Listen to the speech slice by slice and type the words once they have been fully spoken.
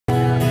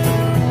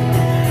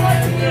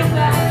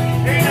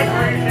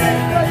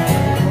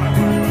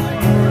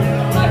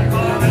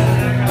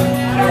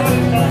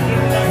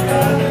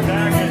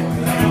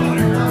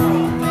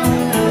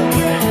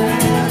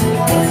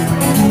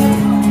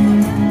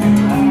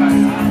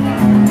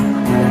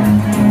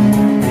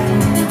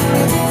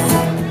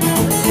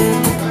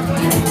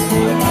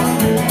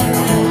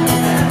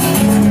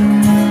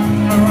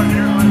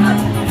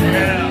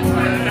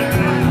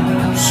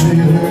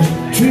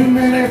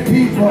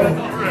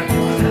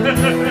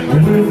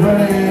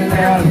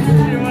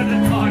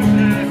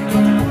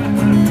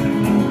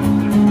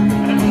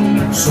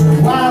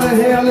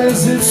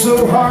it's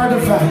so hard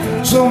to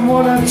find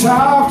someone to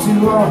talk to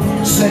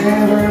on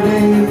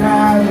Saturday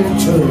night in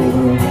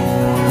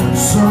Tulsa.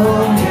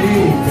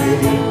 Someday,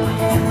 baby,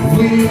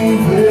 we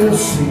will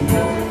see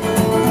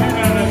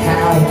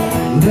how to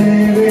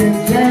let it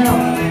down,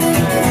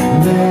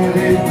 let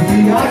it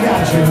be. I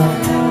got you.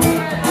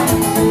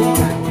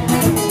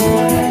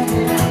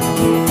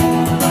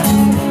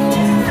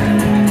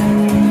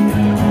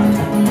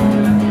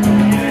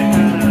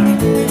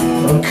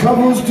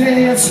 Couples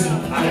dancing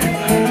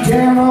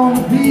down on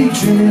the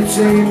beach, and it's a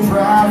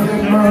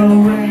private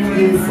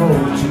merengue for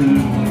two.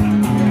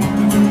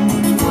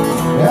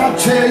 I'll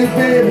tell you,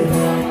 baby,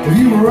 if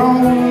you were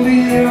only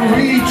in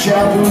reach, I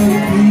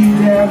would be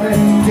down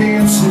there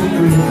dancing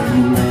with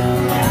you.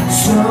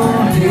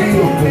 Someday,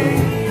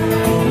 baby,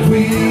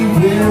 we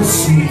will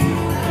see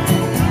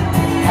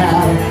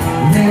how to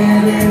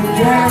let it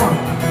down,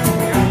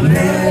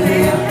 let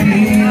it be.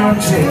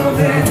 Until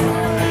then,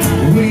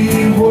 we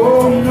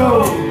won't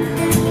know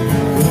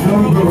the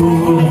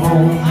road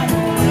home.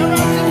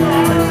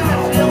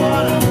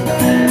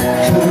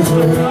 'Cause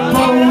the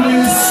boat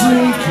is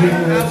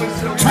sinking,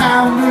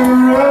 time to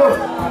row,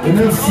 and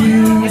the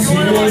fuse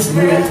is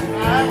lit.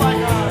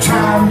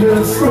 Time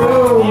to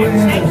throw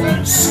in, the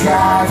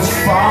sky's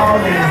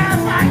falling.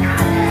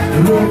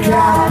 Look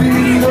out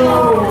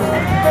below.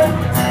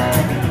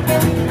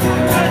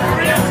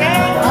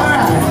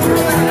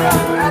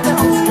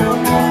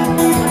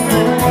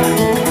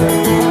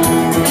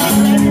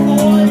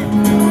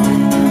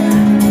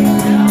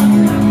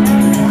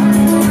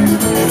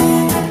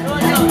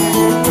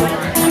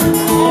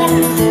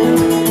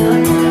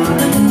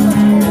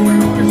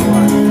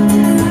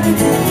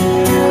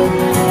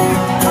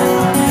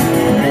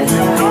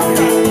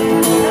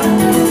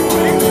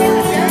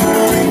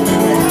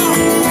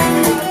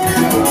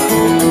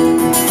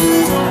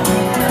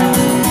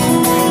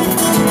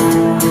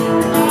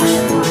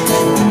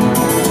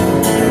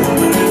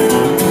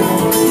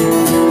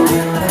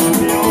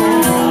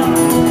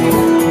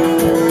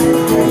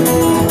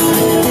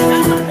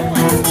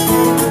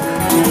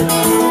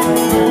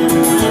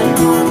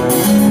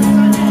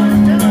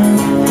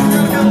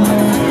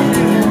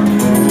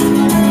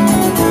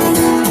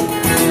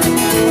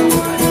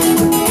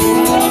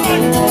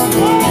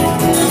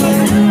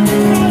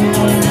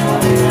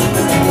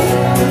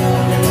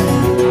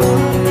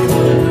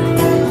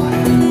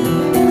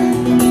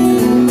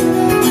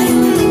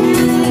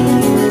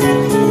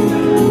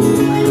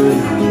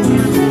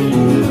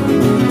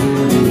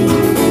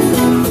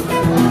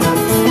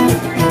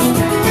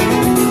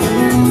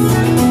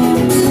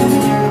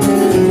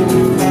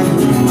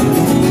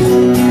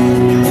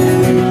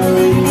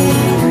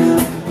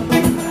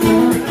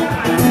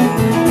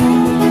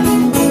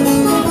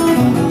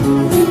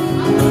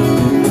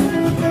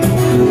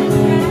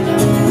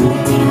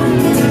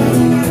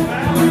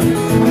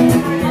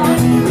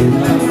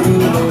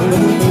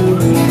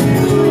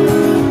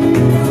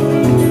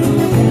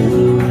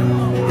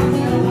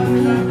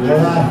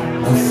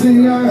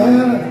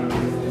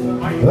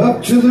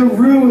 Up to the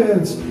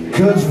ruins,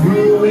 'cause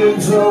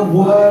ruins are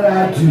what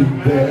I do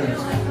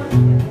best.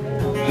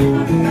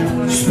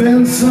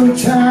 Spend some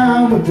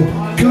time with the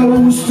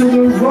ghost of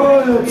the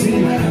royalty,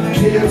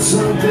 get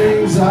some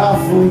things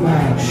off of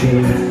my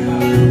chest.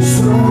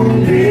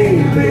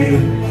 Someday,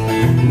 babe,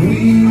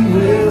 we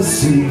will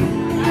see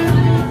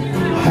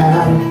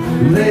how to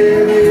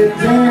let it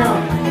down,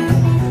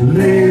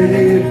 let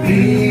it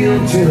be.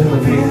 Until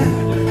then,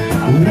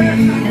 we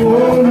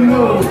won't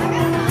know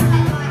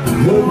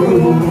the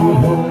road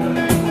home.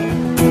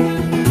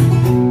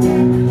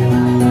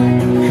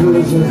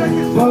 'Cause the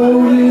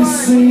boat is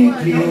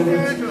sinking,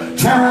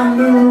 it's time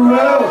to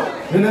row,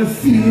 and the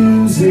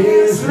fuse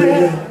is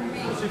lit.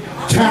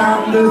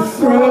 Time to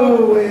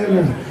throw in,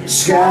 the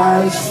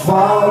sky's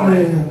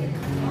falling.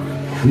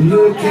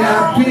 Look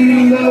out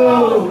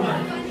below.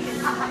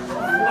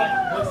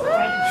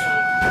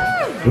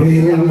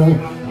 When the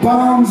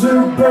bombs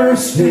are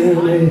bursting,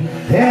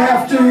 the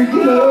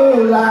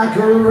afterglow like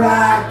a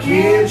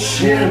rocket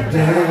ship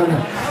down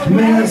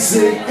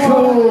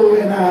Mexico.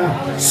 And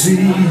I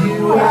see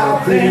you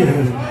out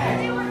there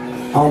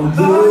on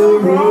the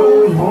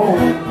road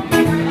home.